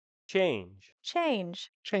Change. Change.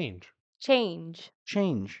 Change. Change.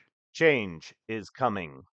 Change. Change is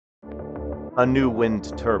coming. A new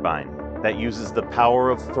wind turbine that uses the power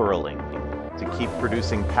of furling to keep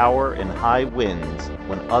producing power in high winds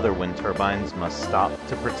when other wind turbines must stop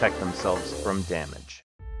to protect themselves from damage.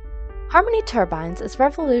 Harmony Turbines is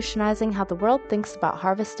revolutionizing how the world thinks about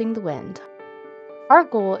harvesting the wind. Our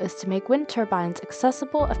goal is to make wind turbines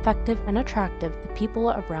accessible, effective, and attractive to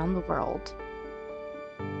people around the world.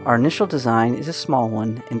 Our initial design is a small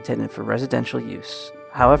one intended for residential use.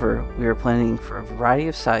 However, we are planning for a variety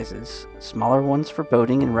of sizes, smaller ones for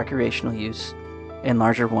boating and recreational use, and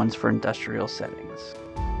larger ones for industrial settings.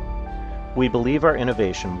 We believe our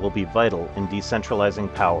innovation will be vital in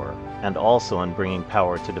decentralizing power and also in bringing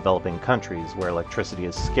power to developing countries where electricity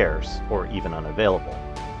is scarce or even unavailable.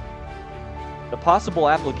 The possible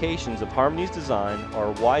applications of Harmony's design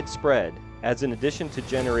are widespread, as in addition to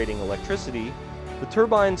generating electricity, the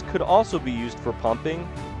turbines could also be used for pumping,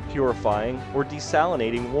 purifying, or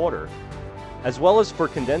desalinating water, as well as for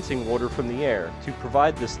condensing water from the air to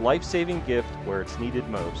provide this life-saving gift where it's needed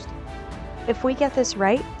most. If we get this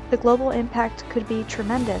right, the global impact could be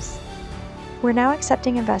tremendous. We're now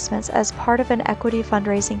accepting investments as part of an equity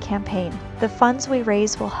fundraising campaign. The funds we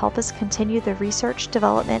raise will help us continue the research,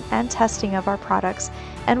 development, and testing of our products,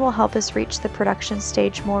 and will help us reach the production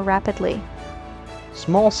stage more rapidly.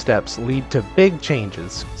 Small steps lead to big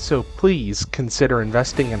changes, so please consider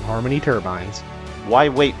investing in Harmony Turbines. Why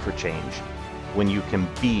wait for change when you can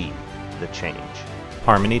be the change?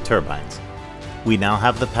 Harmony Turbines. We now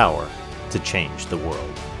have the power to change the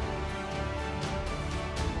world.